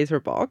is the razor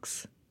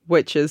box,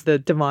 which is the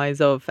demise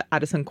of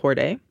Addison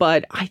Corday.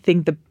 But I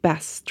think the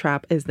best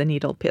trap is the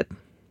needle pit.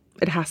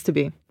 It has to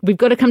be. We've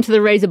got to come to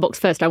the razor box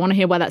first. I want to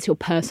hear why that's your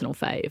personal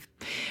fave.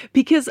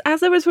 Because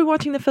as I was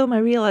rewatching the film, I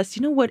realized,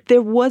 you know what?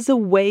 There was a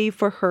way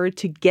for her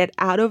to get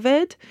out of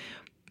it,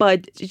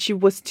 but she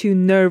was too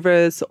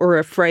nervous or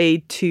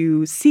afraid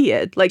to see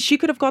it. Like, she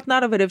could have gotten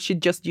out of it if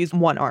she'd just used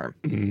one arm.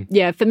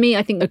 Yeah, for me,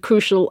 I think a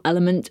crucial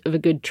element of a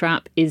good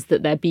trap is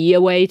that there be a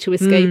way to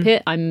escape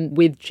it. I'm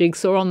with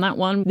Jigsaw on that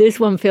one.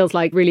 This one feels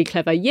like really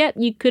clever. Yep,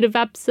 you could have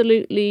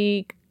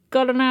absolutely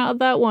gotten out of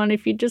that one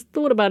if you just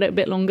thought about it a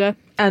bit longer.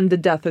 And the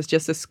death is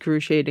just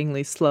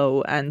excruciatingly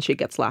slow, and she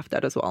gets laughed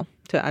at as well,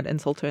 to add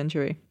insult to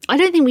injury. I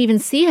don't think we even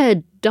see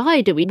her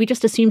die, do we? We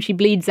just assume she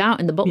bleeds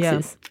out in the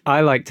boxes. Yeah. I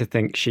like to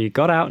think she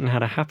got out and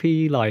had a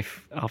happy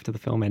life after the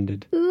film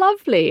ended.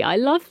 Lovely. I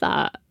love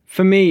that.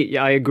 For me,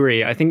 I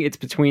agree. I think it's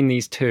between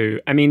these two.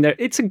 I mean,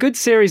 it's a good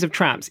series of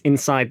traps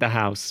inside the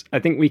house. I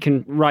think we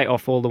can write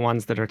off all the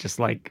ones that are just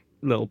like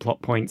little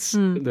plot points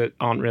that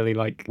aren't really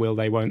like will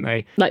they, won't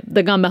they. Like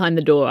the gun behind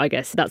the door, I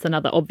guess. That's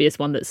another obvious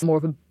one that's more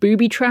of a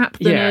booby trap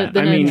than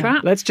a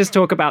trap. Let's just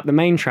talk about the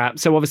main trap.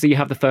 So obviously you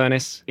have the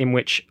furnace in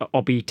which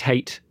Obby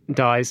Tate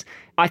dies.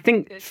 I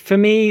think for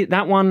me,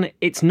 that one,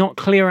 it's not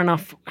clear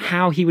enough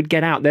how he would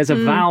get out. There's a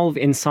valve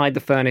inside the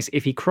furnace.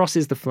 If he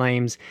crosses the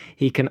flames,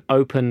 he can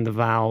open the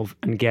valve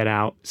and get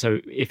out.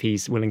 So if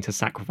he's willing to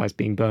sacrifice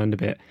being burned a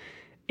bit.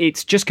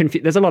 It's just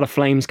there's a lot of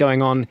flames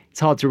going on. It's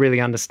hard to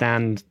really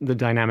understand the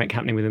dynamic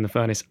happening within the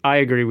furnace. I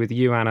agree with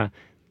you, Anna.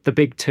 The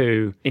big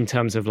two in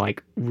terms of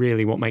like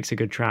really what makes a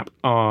good trap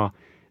are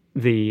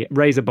the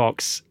razor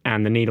box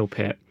and the needle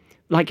pit.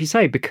 Like you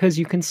say, because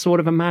you can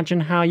sort of imagine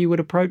how you would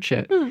approach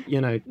it.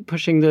 You know,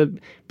 pushing the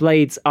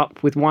blades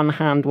up with one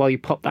hand while you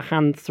pop the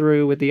hand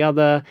through with the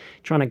other,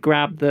 trying to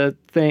grab the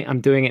thing.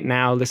 I'm doing it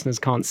now. Listeners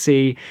can't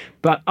see.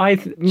 But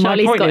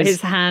Charlie's got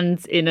his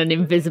hands in an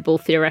invisible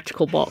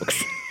theoretical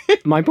box.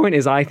 My point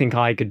is, I think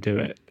I could do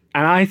it.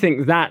 And I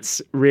think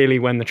that's really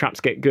when the traps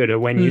get good, or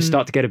when you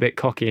start to get a bit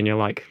cocky and you're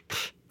like,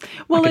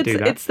 well,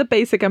 it's the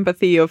basic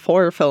empathy of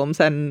horror films.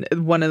 And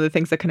one of the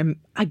things that can,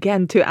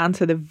 again, to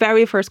answer the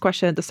very first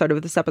question at the start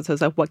of this episode,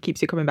 is like, what keeps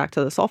you coming back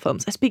to the Saw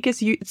films? It's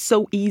because it's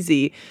so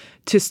easy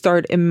to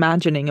start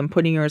imagining and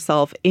putting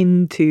yourself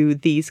into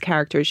these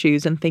characters'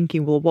 shoes and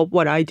thinking, well, what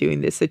would I do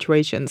in these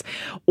situations?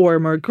 Or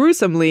more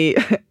gruesomely,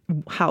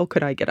 how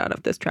could I get out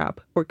of this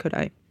trap? Or could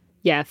I?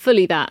 Yeah,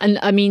 fully that. And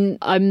I mean,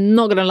 I'm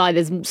not going to lie,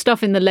 there's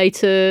stuff in the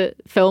later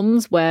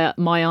films where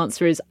my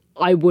answer is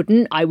I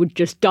wouldn't. I would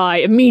just die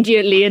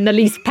immediately in the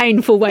least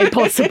painful way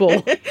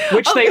possible.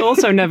 Which they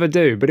also never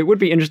do. But it would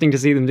be interesting to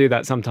see them do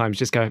that sometimes.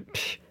 Just go,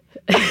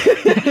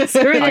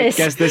 screw this. I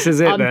guess this is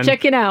it then. I'm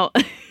checking out.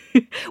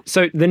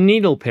 So the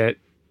needle pit,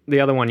 the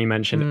other one you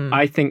mentioned,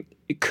 I think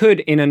it could,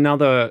 in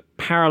another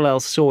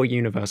parallel Saw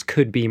universe,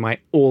 could be my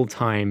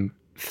all-time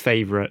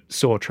favourite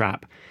Saw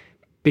trap.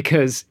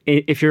 Because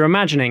if you're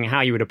imagining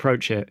how you would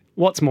approach it,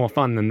 what's more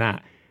fun than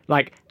that?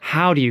 Like,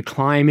 how do you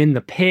climb in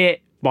the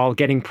pit while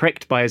getting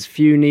pricked by as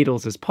few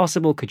needles as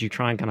possible? Could you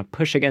try and kind of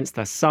push against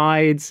the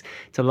sides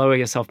to lower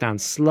yourself down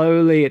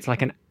slowly? It's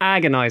like an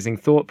agonizing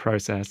thought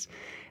process.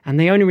 And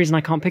the only reason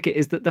I can't pick it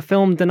is that the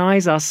film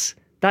denies us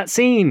that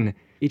scene.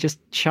 He just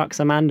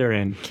chucks Amanda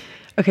in.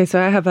 Okay, so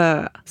I have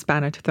a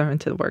spanner to throw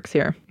into the works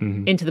here.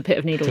 Into the pit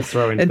of needles. To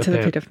throw into the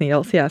pit of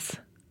needles, yes.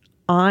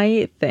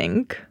 I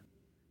think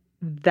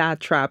that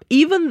trap,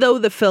 even though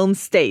the film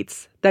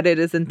states that it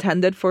is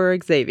intended for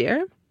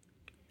Xavier,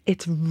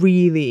 it's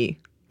really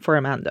for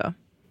Amanda.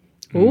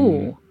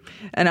 Ooh.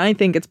 And I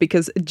think it's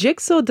because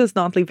Jigsaw does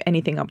not leave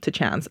anything up to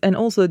chance. And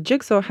also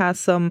Jigsaw has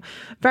some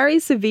very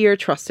severe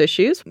trust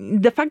issues.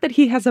 The fact that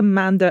he has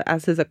Amanda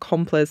as his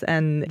accomplice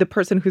and the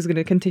person who's going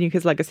to continue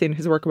his legacy and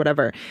his work or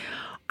whatever,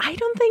 I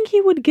don't think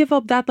he would give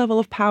up that level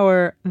of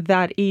power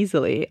that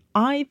easily.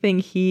 I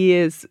think he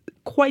is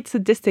quite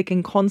sadistic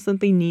and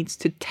constantly needs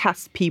to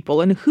test people.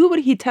 And who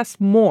would he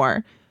test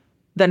more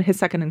than his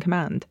second in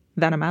command,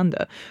 than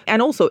Amanda?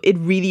 And also, it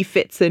really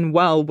fits in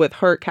well with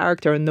her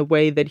character and the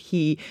way that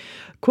he,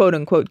 quote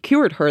unquote,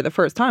 cured her the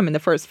first time in the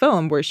first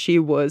film, where she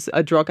was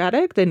a drug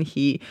addict and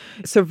he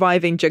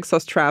surviving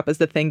Jigsaw's trap as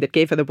the thing that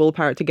gave her the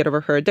willpower to get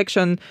over her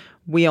addiction.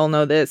 We all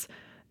know this.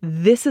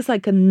 This is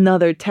like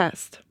another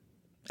test.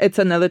 It's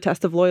another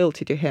test of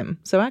loyalty to him.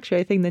 So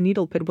actually, I think the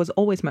needle pit was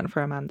always meant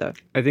for Amanda.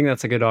 I think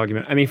that's a good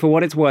argument. I mean, for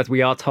what it's worth,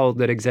 we are told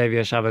that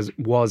Xavier Chavez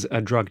was a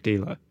drug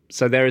dealer.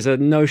 So there is a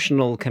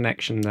notional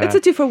connection there. It's a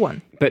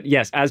 2-for-1. But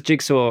yes, as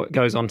Jigsaw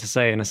goes on to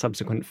say in a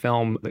subsequent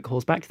film that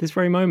calls back to this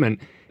very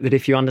moment, that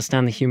if you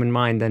understand the human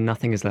mind, then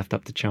nothing is left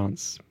up to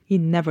chance. He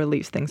never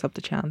leaves things up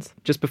to chance.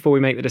 Just before we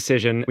make the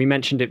decision, we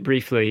mentioned it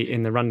briefly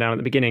in the rundown at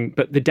the beginning,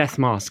 but the death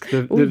mask,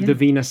 the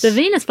Venus... The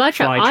Venus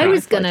flytrap. I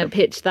was going to Flytrap.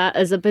 pitch that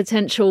as a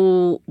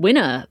potential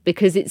winner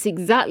because it's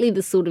exactly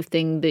the sort of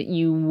thing that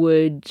you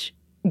would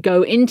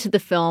go into the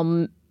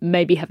film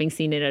maybe having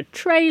seen in a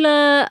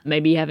trailer,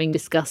 maybe having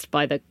discussed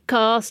by the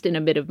cast in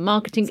a bit of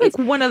marketing. It's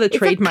like one of the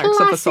trademarks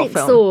of a Saw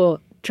film. Saw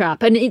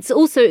trap. And it's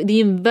also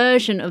the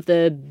inversion of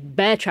the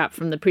bear trap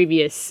from the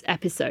previous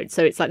episode.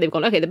 So it's like they've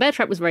gone, okay, the bear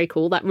trap was very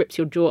cool. That rips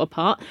your jaw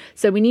apart.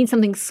 So we need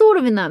something sort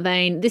of in that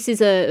vein. This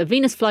is a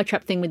Venus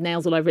flytrap thing with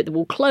nails all over it that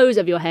will close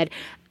over your head.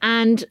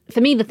 And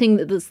for me, the thing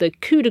that's the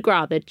coup de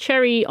grace, the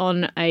cherry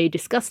on a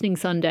disgusting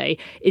sundae,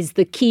 is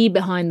the key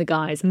behind the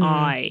guy's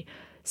eye.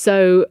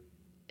 So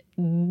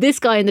this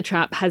guy in the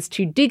trap has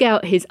to dig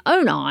out his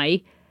own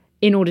eye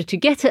in order to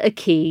get at a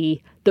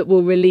key that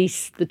will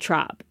release the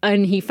trap.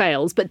 And he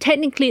fails, but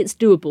technically it's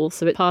doable,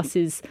 so it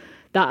passes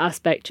that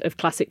aspect of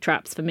classic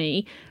traps for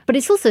me. But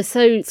it's also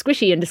so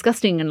squishy and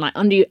disgusting and like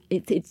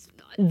it's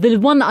the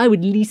one that I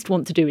would least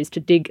want to do is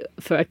to dig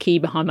for a key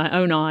behind my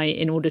own eye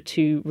in order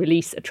to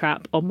release a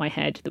trap on my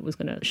head that was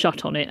going to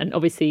shut on it. And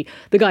obviously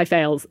the guy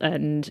fails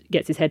and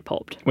gets his head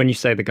popped. When you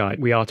say the guy,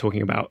 we are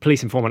talking about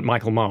police informant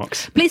Michael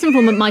Marks. Police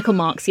informant Michael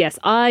Marks, yes.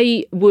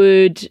 I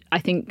would, I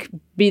think,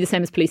 be the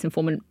same as police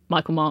informant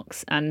Michael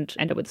Marks and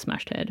end up with a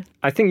smashed head.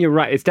 I think you're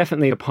right. It's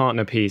definitely a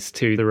partner piece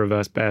to the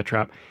reverse bear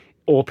trap,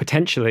 or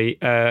potentially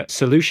a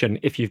solution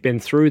if you've been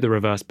through the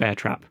reverse bear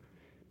trap,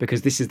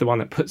 because this is the one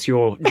that puts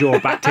your jaw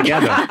back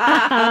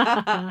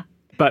together.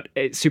 But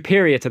it's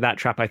superior to that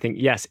trap, I think.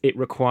 Yes, it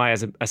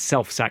requires a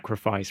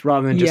self-sacrifice.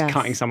 Rather than just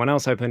cutting someone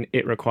else open,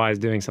 it requires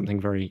doing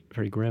something very,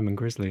 very grim and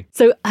grisly.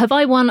 So have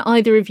I won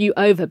either of you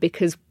over?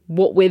 Because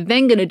what we're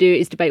then going to do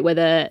is debate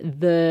whether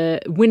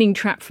the winning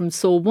trap from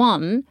Saw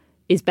 1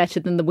 is better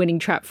than the winning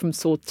trap from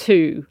Saw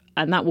 2.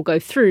 And that will go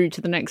through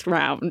to the next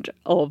round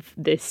of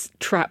this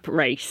trap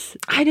race.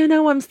 I don't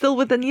know. I'm still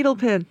with the needle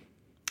pit.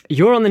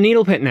 You're on the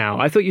needle pit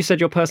now. I thought you said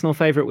your personal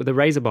favourite with the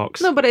razor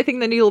box. No, but I think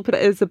the needle pit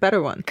is a better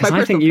one. Because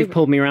I think you've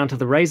pulled me around to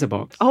the razor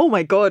box. Oh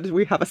my God,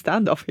 we have a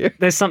standoff here.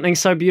 There's something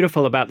so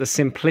beautiful about the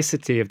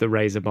simplicity of the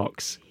razor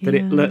box that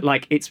it looked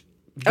like it's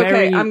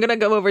very... Okay, I'm going to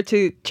go over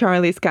to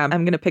Charlie's camp.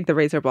 I'm going to pick the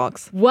razor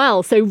box.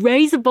 Well, so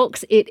razor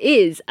box it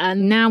is.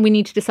 And now we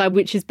need to decide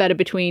which is better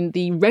between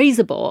the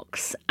razor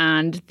box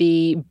and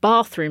the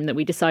bathroom that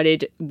we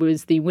decided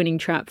was the winning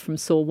trap from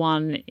Saw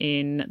 1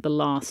 in the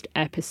last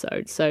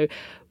episode. So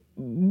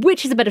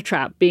which is a better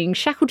trap, being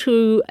shackled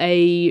to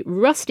a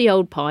rusty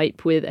old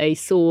pipe with a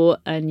saw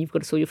and you've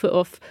got to saw your foot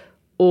off,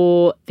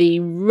 or the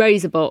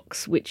razor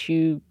box, which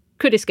you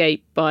could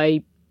escape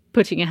by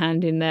putting a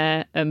hand in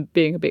there and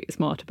being a bit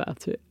smart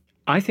about it?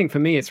 I think for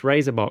me it's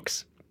razor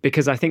box,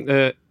 because I think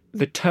the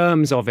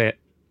terms of it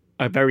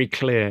are very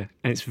clear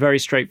and it's very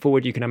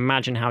straightforward. You can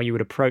imagine how you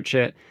would approach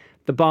it.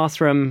 The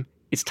bathroom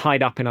is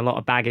tied up in a lot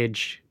of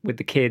baggage with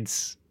the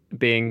kids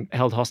being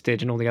held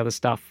hostage and all the other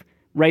stuff.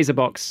 Razor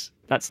box,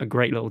 that's a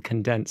great little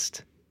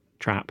condensed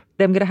trap.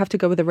 I'm going to have to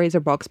go with the razor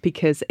box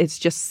because it's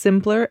just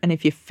simpler. And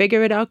if you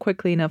figure it out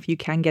quickly enough, you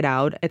can get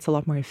out. It's a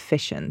lot more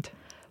efficient.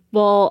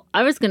 Well,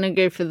 I was going to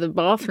go for the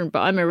bathroom,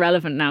 but I'm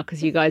irrelevant now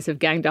because you guys have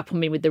ganged up on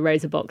me with the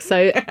razor box.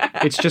 So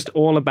it's just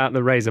all about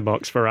the razor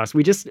box for us.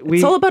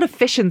 It's all about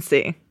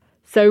efficiency.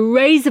 So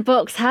razor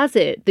box has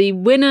it. The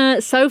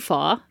winner so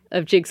far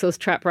of Jigsaw's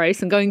trap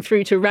race and going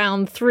through to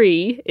round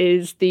 3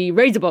 is the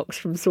razor box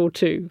from Saw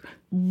 2.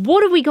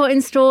 What have we got in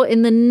store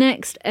in the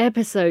next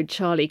episode,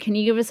 Charlie? Can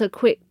you give us a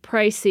quick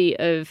précis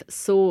of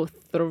Saw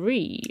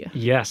 3?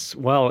 Yes.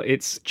 Well,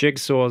 it's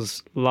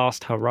Jigsaw's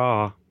last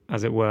hurrah,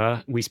 as it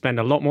were. We spend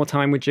a lot more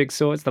time with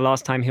Jigsaw. It's the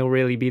last time he'll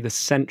really be the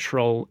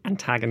central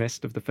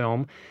antagonist of the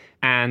film.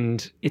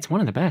 And it's one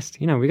of the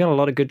best. You know, we've got a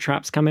lot of good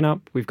traps coming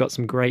up. We've got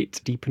some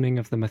great deepening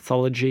of the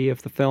mythology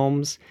of the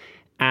films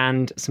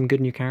and some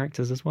good new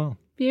characters as well.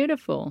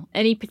 Beautiful.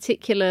 Any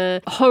particular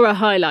horror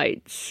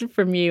highlights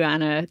from you,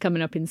 Anna,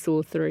 coming up in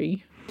Saw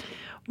 3?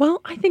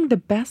 Well, I think the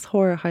best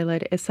horror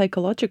highlight is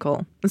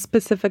psychological.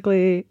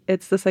 Specifically,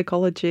 it's the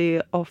psychology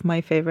of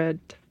my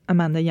favorite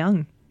Amanda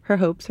Young. Her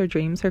hopes, her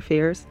dreams, her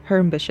fears, her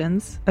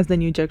ambitions as the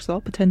new Jigsaw,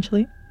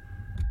 potentially.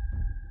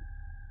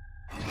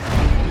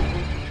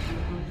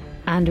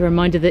 And a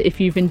reminder that if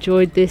you've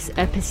enjoyed this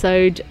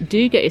episode,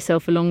 do get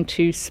yourself along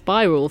to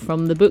Spiral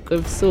from the Book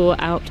of Saw,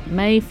 out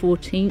May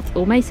 14th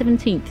or May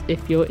 17th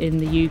if you're in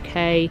the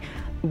UK.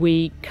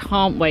 We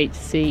can't wait to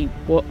see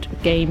what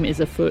game is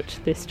afoot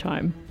this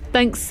time.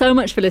 Thanks so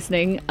much for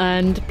listening,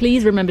 and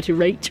please remember to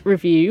rate,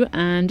 review,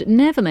 and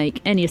never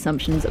make any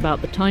assumptions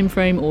about the time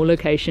frame or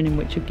location in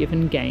which a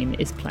given game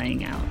is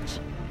playing out.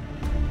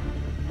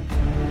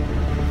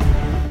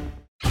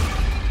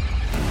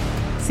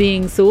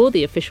 Seeing Saw,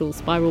 the official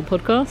Spiral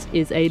podcast,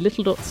 is a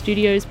Little Dot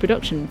Studios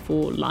production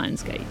for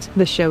Lionsgate.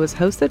 The show is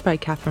hosted by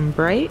Catherine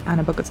Bray,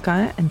 Anna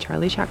Bogutskaya, and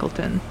Charlie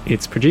Shackleton.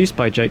 It's produced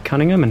by Jake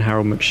Cunningham and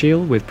Harold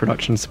McShiel, with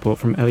production support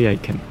from Ellie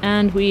Aitken.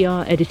 And we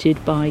are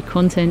edited by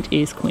Content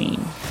is Queen.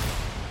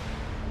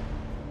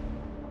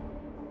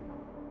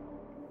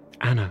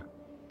 Anna,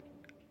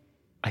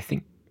 I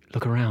think,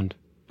 look around.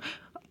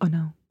 Oh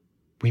no.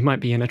 We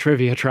might be in a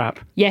trivia trap.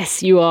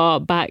 Yes, you are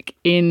back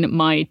in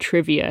my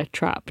trivia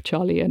trap,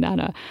 Charlie and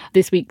Anna.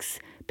 This week's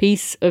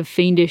piece of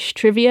fiendish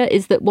trivia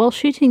is that while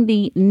shooting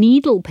the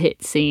needle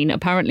pit scene,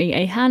 apparently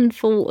a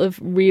handful of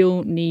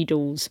real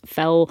needles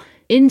fell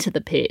into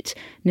the pit,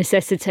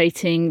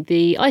 necessitating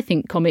the, I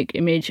think, comic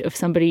image of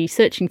somebody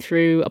searching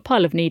through a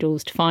pile of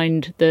needles to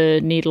find the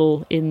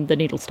needle in the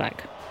needle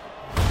stack.